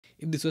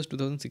If this was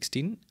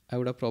 2016, I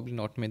would have probably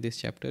not made this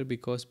chapter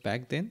because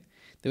back then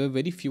there were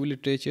very few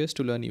literatures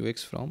to learn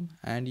UX from,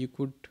 and you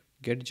could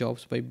get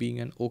jobs by being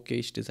an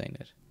okayish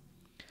designer.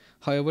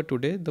 However,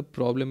 today the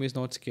problem is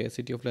not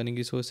scarcity of learning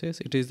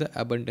resources, it is the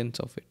abundance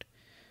of it.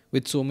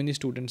 With so many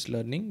students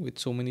learning, with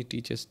so many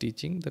teachers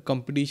teaching, the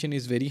competition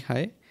is very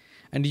high,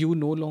 and you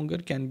no longer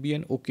can be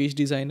an okayish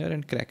designer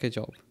and crack a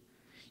job.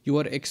 You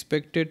are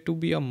expected to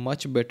be a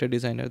much better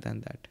designer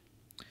than that.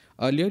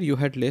 Earlier, you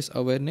had less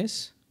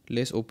awareness,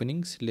 less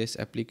openings, less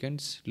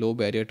applicants, low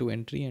barrier to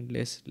entry, and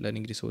less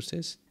learning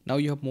resources. Now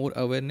you have more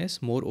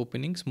awareness, more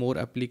openings, more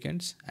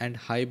applicants, and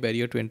high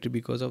barrier to entry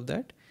because of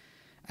that.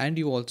 And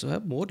you also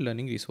have more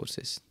learning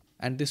resources.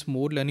 And this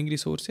more learning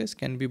resources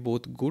can be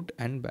both good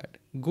and bad.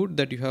 Good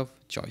that you have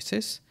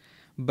choices,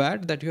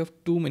 bad that you have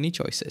too many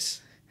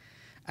choices.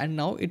 And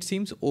now it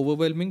seems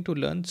overwhelming to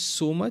learn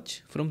so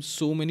much from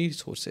so many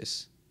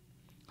sources.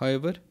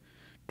 However,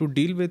 to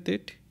deal with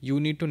it, you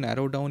need to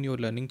narrow down your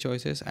learning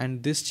choices,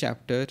 and this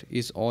chapter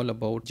is all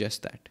about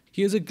just that.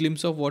 Here's a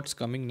glimpse of what's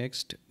coming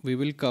next. We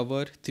will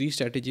cover 3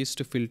 strategies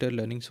to filter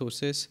learning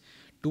sources,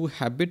 2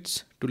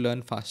 habits to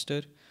learn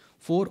faster,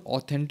 4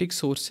 authentic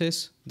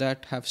sources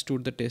that have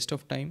stood the test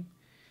of time,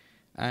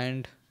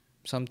 and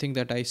something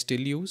that I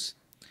still use,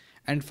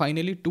 and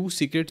finally 2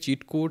 secret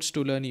cheat codes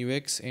to learn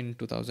UX in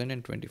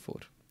 2024.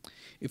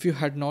 If you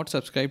had not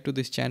subscribed to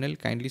this channel,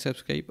 kindly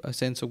subscribe. A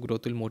sense of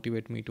growth will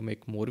motivate me to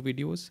make more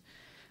videos.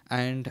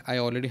 And I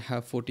already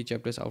have 40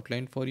 chapters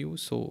outlined for you,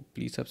 so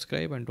please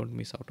subscribe and don't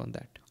miss out on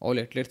that.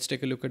 Alright, let's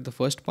take a look at the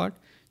first part.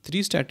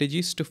 3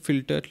 strategies to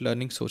filter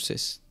learning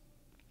sources.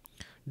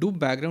 Do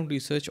background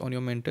research on your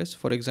mentors.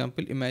 For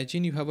example,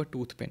 imagine you have a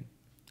tooth pain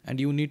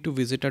and you need to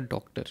visit a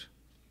doctor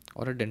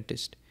or a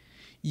dentist.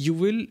 You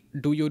will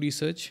do your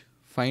research,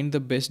 find the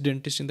best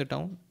dentist in the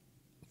town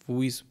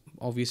who is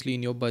obviously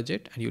in your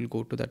budget, and you will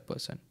go to that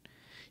person.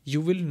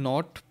 You will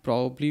not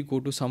probably go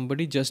to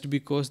somebody just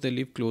because they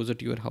live closer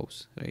to your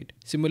house, right?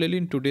 Similarly,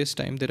 in today's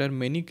time, there are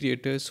many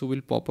creators who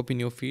will pop up in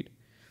your feed.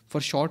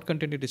 For short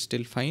content, it is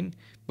still fine.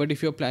 But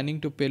if you're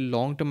planning to pay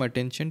long-term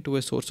attention to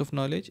a source of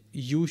knowledge,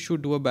 you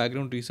should do a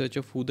background research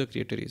of who the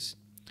creator is.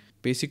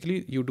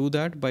 Basically, you do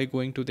that by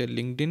going to their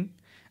LinkedIn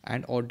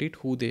and audit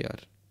who they are.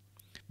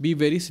 Be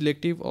very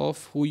selective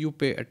of who you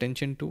pay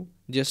attention to,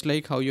 just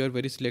like how you are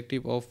very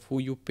selective of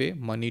who you pay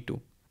money to.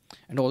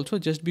 And also,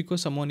 just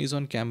because someone is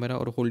on camera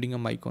or holding a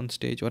mic on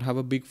stage or have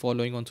a big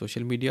following on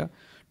social media,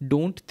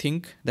 don't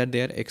think that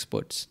they are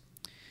experts.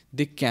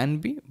 They can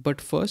be,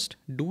 but first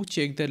do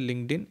check their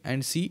LinkedIn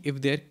and see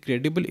if they are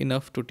credible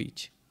enough to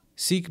teach.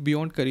 Seek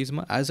beyond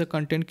charisma. As a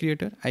content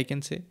creator, I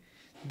can say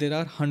there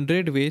are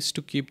 100 ways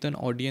to keep an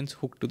audience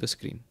hooked to the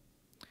screen.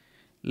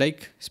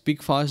 Like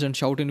speak fast and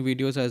shout in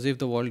videos as if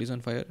the world is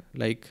on fire.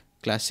 Like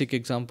classic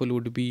example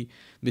would be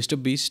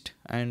Mr. Beast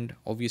and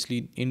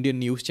obviously Indian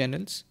news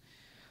channels.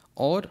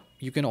 Or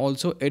you can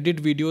also edit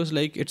videos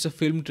like it's a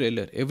film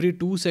trailer. Every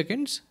 2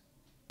 seconds,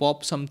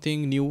 pop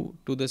something new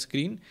to the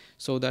screen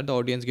so that the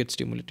audience gets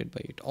stimulated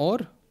by it. Or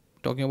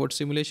talking about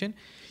stimulation,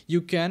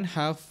 you can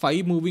have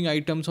 5 moving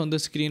items on the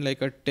screen,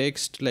 like a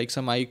text, like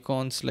some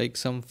icons, like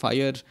some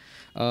fire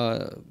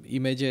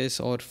images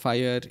or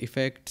fire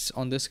effects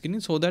on the screen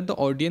so that the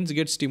audience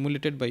gets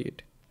stimulated by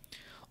it.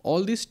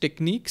 All these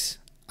techniques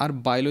are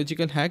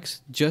biological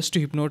hacks just to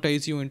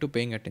hypnotize you into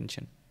paying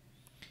attention.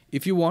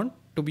 If you want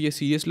to be a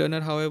serious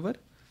learner, however,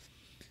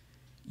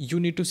 you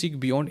need to seek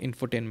beyond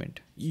infotainment.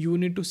 You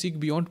need to seek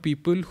beyond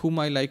people whom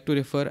I like to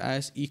refer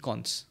as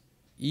econs.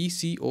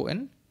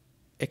 E-C-O-N,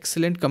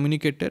 excellent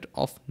communicator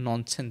of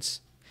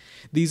nonsense.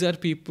 These are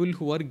people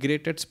who are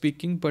great at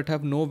speaking but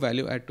have no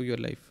value add to your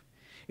life.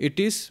 It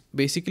is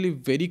basically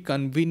very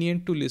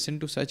convenient to listen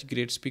to such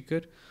great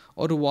speaker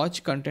or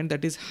watch content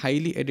that is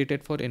highly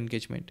edited for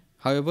engagement.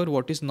 However,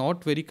 what is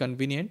not very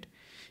convenient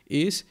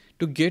is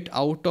to get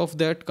out of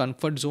that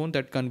comfort zone,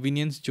 that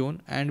convenience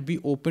zone, and be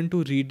open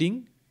to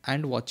reading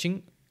and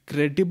watching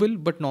credible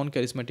but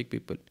non-charismatic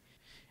people.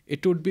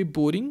 It would be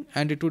boring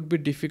and it would be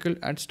difficult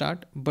at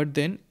start, but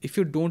then if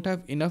you don't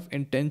have enough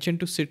intention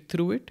to sit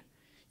through it,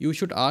 you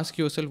should ask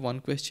yourself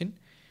one question: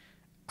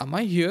 am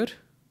I here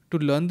to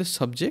learn the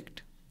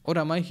subject or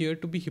am I here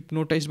to be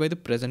hypnotized by the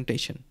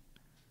presentation?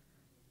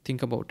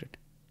 Think about it.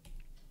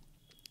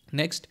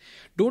 Next,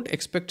 don't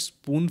expect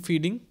spoon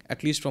feeding,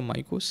 at least from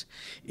my course.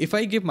 If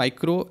I give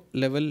micro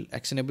level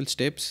actionable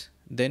steps,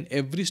 then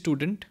every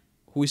student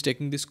who is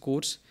taking this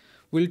course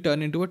will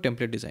turn into a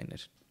template designer,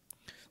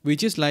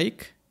 which is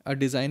like a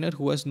designer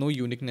who has no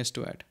uniqueness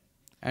to add.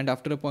 And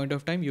after a point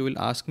of time, you will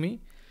ask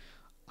me,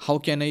 how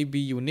can I be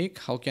unique?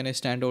 How can I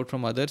stand out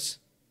from others?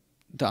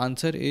 The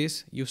answer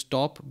is you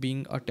stop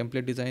being a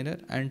template designer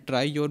and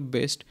try your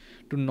best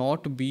to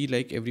not be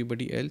like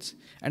everybody else.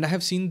 And I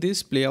have seen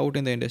this play out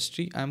in the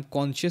industry. I am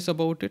conscious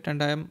about it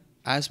and I am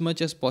as much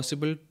as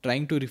possible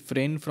trying to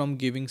refrain from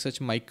giving such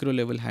micro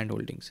level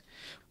handholdings.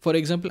 For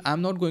example,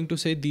 I'm not going to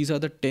say these are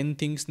the 10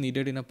 things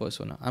needed in a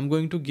persona. I'm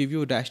going to give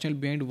you a rationale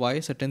behind why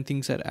certain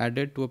things are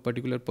added to a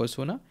particular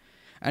persona,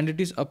 and it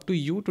is up to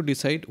you to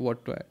decide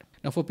what to add.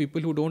 Now, for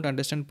people who don't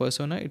understand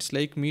persona, it's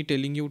like me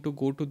telling you to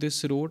go to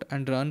this road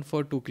and run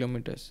for 2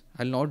 kilometers.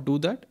 I'll not do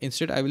that.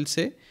 Instead, I will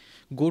say,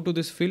 go to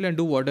this field and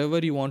do whatever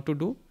you want to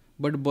do,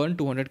 but burn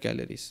 200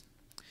 calories.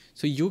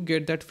 So you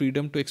get that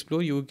freedom to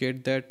explore, you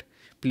get that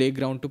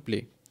playground to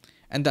play.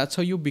 And that's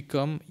how you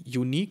become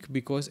unique,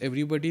 because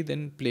everybody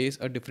then plays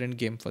a different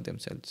game for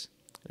themselves,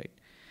 right?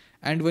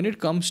 And when it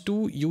comes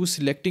to you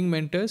selecting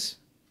mentors,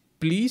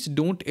 please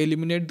don't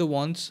eliminate the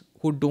ones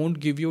who don't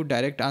give you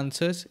direct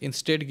answers,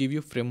 instead give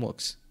you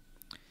frameworks.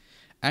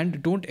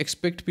 And don't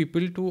expect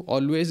people to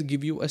always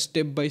give you a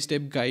step by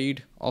step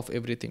guide of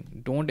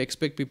everything. Don't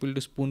expect people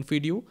to spoon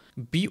feed you.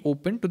 Be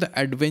open to the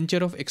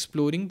adventure of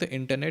exploring the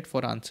internet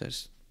for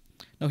answers.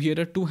 Now, here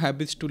are 2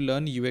 habits to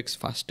learn UX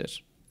faster.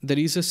 There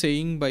is a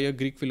saying by a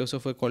Greek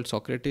philosopher called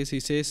Socrates.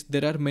 He says,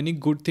 there are many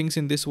good things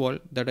in this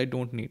world that I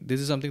don't need. This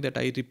is something that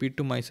I repeat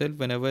to myself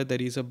whenever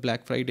there is a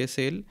Black Friday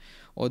sale,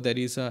 or there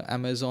is a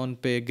Amazon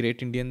Pay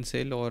Great Indian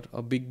sale, or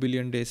a Big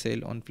Billion Day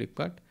sale on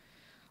Flipkart.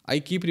 I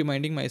keep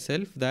reminding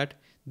myself that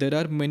there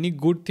are many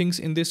good things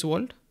in this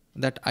world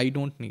that I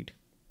don't need.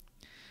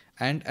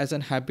 And as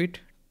an habit,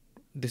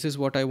 this is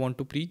what I want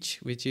to preach,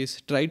 which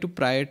is try to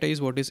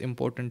prioritize what is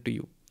important to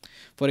you.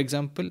 For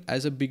example,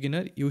 as a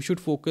beginner, you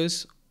should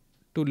focus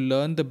to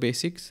learn the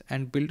basics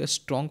and build a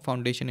strong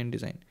foundation in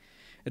design,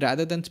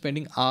 rather than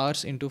spending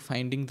hours into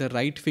finding the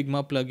right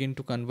Figma plugin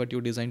to convert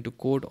your design to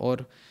code, or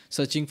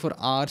searching for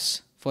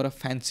hours for a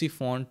fancy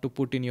font to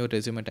put in your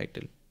resume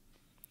title.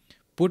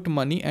 Put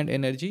money and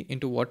energy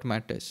into what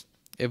matters.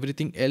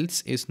 Everything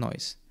else is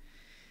noise.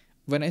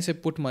 When I say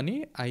put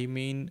money, I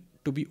mean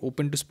to be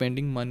open to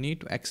spending money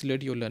to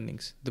accelerate your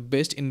learnings. The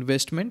best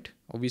investment,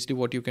 obviously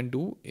what you can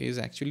do, is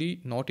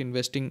actually not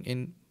investing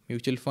in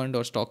mutual fund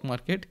or stock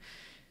market.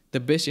 The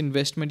best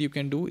investment you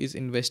can do is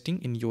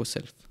investing in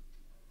yourself.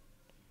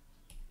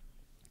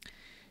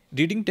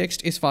 Reading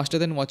text is faster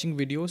than watching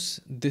videos.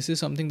 This is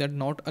something that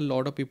not a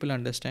lot of people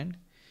understand.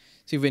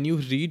 See, when you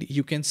read,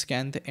 you can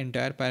scan the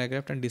entire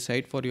paragraph and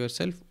decide for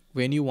yourself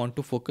when you want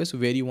to focus,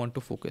 where you want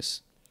to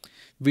focus.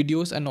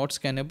 Videos are not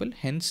scannable,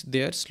 hence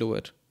they are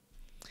slower.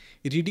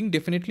 Reading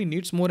definitely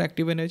needs more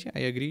active energy, I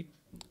agree.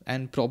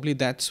 And probably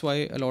that's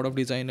why a lot of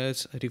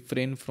designers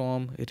refrain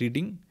from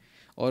reading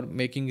or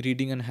making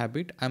reading a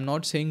habit. I'm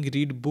not saying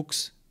read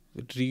books,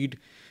 read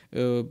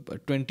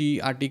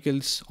 20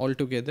 articles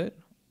altogether.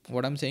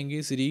 What I'm saying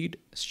is read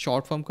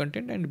short form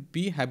content and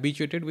be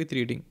habituated with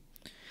reading.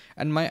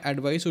 And my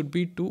advice would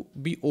be to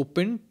be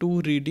open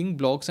to reading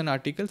blogs and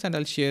articles, and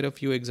I'll share a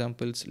few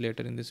examples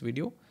later in this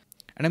video.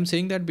 And I'm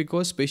saying that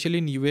because especially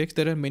in UX,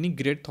 there are many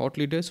great thought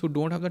leaders who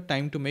don't have the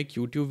time to make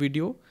YouTube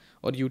video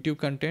or YouTube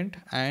content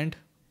and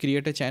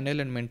create a channel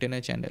and maintain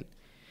a channel.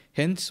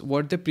 Hence,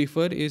 what they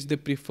prefer is they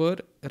prefer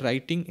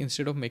writing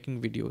instead of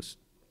making videos.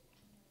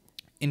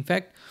 In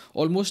fact,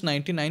 almost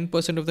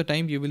 99% of the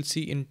time you will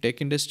see in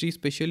tech industry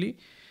especially,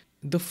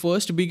 the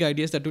first big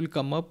ideas that will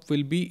come up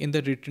will be in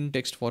the written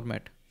text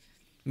format.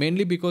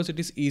 Mainly because it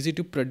is easy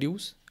to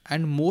produce,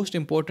 and most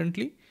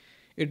importantly,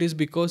 it is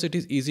because it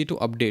is easy to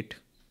update.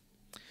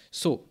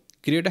 So,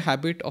 create a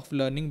habit of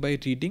learning by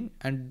reading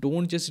and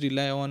don't just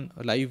rely on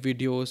live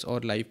videos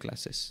or live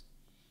classes.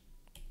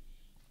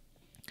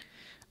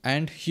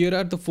 And here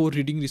are the 4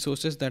 reading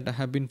resources that I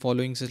have been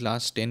following since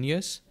last 10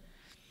 years.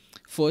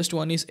 First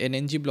one is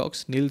NNG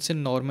blogs,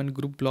 Nielsen Norman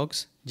Group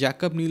blogs.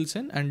 Jacob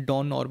Nielsen and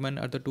Don Norman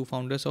are the 2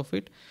 founders of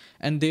it,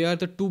 and they are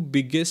the 2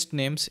 biggest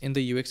names in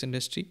the UX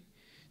industry.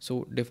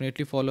 So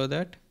definitely follow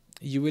that.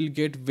 You will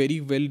get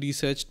very well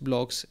researched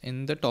blogs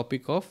in the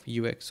topic of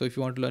UX. So if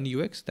you want to learn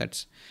UX,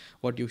 that's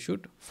what you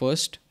should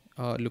first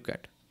look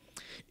at.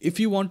 If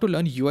you want to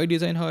learn UI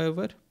design,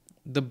 however,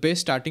 the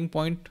best starting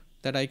point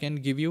that I can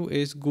give you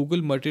is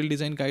Google Material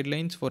Design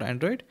Guidelines for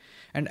Android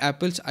and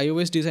Apple's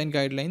iOS Design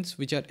Guidelines,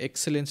 which are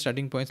excellent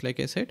starting points, like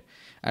I said.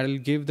 I'll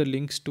give the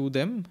links to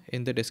them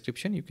in the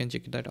description. You can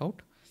check that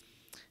out.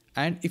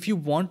 And if you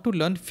want to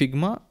learn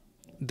Figma,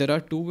 there are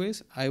 2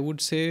 ways. I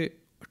would say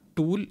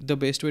the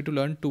best way to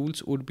learn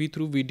tools would be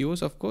through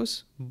videos, of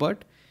course.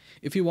 But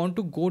if you want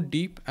to go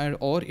deep,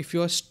 or if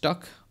you are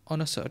stuck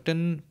on a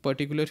certain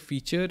particular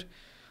feature,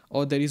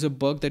 or there is a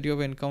bug that you have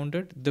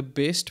encountered, the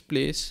best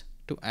place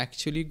to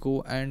actually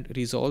go and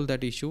resolve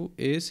that issue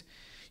is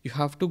you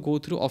have to go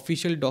through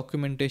official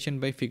documentation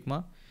by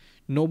Figma.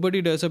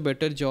 Nobody does a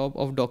better job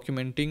of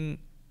documenting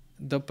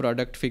the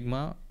product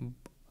Figma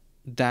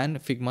than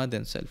Figma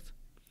themselves.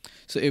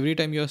 So every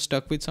time you are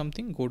stuck with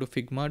something, go to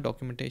Figma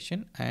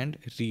documentation and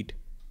read.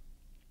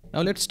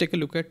 Now let's take a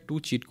look at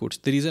 2 cheat codes.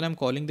 The reason I'm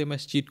calling them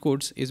as cheat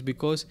codes is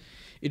because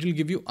it will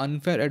give you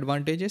unfair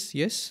advantages,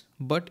 yes,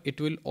 but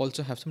it will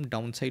also have some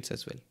downsides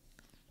as well.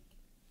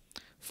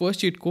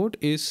 First cheat code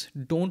is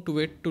don't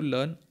wait to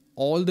learn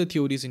all the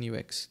theories in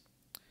UX.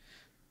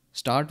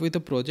 Start with a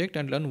project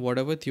and learn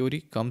whatever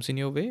theory comes in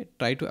your way.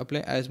 Try to apply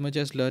as much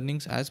as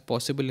learnings as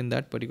possible in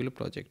that particular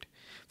project.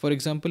 For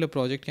example, a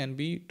project can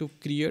be to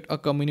create a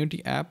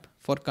community app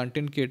for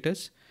content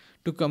creators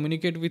to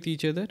communicate with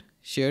each other,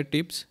 share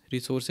tips,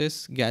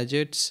 resources,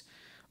 gadgets,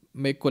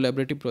 make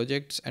collaborative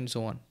projects, and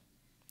so on.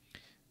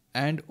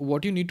 And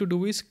what you need to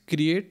do is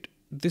create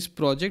this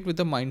project with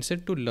the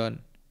mindset to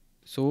learn.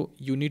 So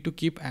you need to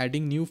keep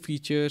adding new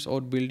features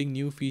or building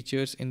new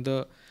features in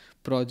the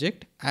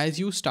project as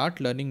you start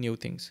learning new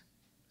things.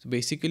 So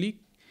basically,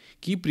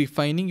 keep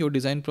refining your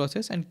design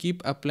process and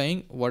keep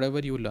applying whatever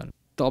you learn.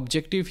 The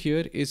objective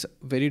here is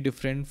very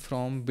different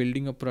from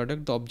building a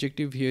product. The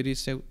objective here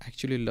is to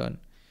actually learn.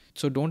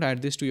 So don't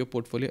add this to your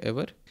portfolio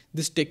ever.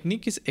 This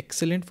technique is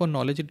excellent for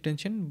knowledge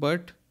retention,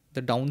 but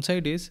the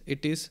downside is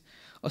it is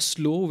a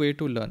slow way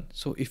to learn.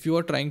 So if you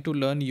are trying to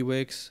learn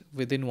UX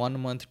within 1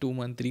 month, 2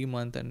 month, 3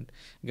 month and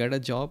get a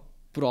job,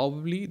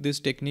 probably this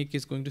technique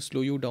is going to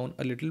slow you down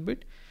a little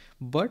bit.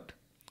 But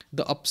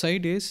the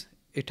upside is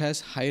it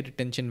has high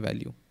retention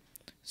value.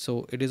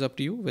 So it is up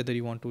to you whether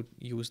you want to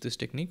use this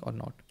technique or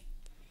not.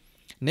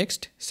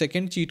 Next,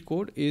 second cheat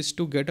code is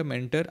to get a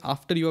mentor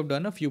after you have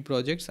done a few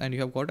projects and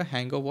you have got a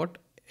hang of what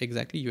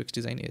exactly UX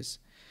design is.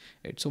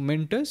 Right? So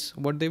mentors,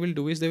 what they will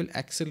do is they will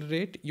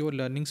accelerate your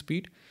learning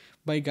speed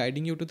by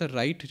guiding you to the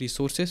right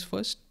resources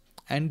first.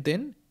 And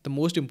then the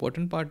most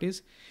important part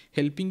is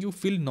helping you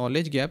fill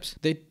knowledge gaps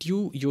that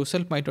you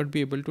yourself might not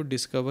be able to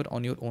discover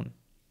on your own.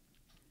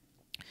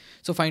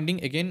 So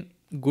finding again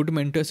good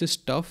mentors is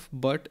tough,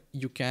 but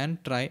you can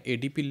try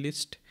ADP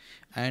list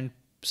and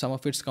some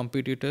of its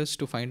competitors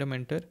to find a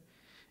mentor.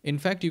 In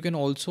fact, you can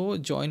also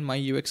join my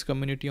UX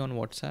community on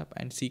WhatsApp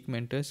and seek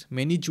mentors.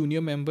 Many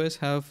junior members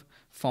have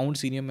found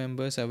senior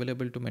members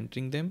available to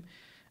mentoring them,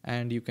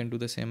 and you can do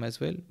the same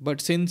as well.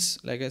 But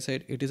since, like I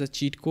said, it is a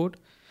cheat code,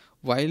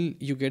 while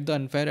you get the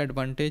unfair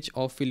advantage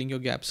of filling your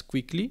gaps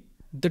quickly,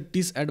 the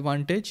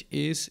disadvantage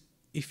is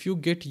if you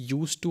get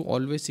used to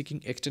always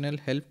seeking external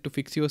help to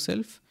fix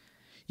yourself,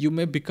 you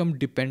may become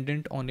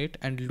dependent on it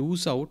and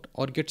lose out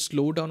or get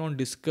slowed down on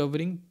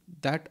discovering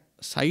that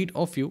side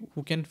of you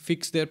who can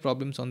fix their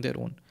problems on their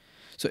own.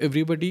 So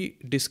everybody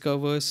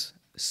discovers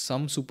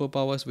some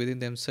superpowers within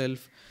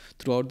themselves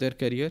throughout their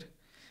career.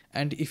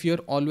 And if you're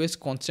always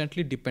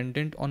constantly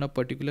dependent on a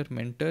particular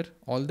mentor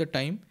all the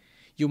time,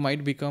 you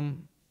might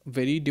become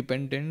very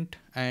dependent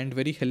and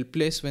very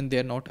helpless when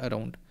they're not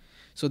around.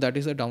 So that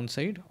is the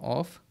downside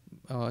of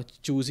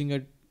choosing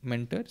a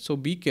mentor. So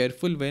be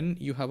careful when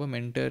you have a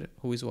mentor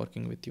who is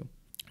working with you.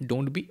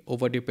 Don't be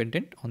over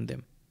dependent on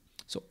them.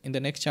 So in the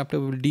next chapter,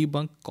 we will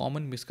debunk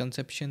common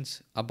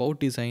misconceptions about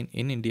design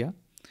in India.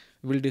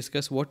 We will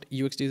discuss what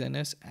UX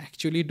designers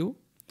actually do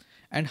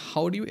and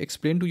how do you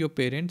explain to your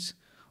parents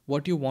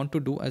what you want to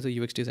do as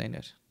a UX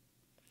designer.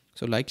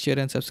 So like, share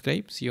and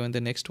subscribe. See you in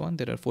the next one.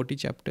 There are 40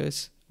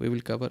 chapters. We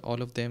will cover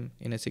all of them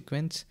in a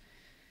sequence.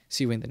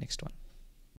 See you in the next one.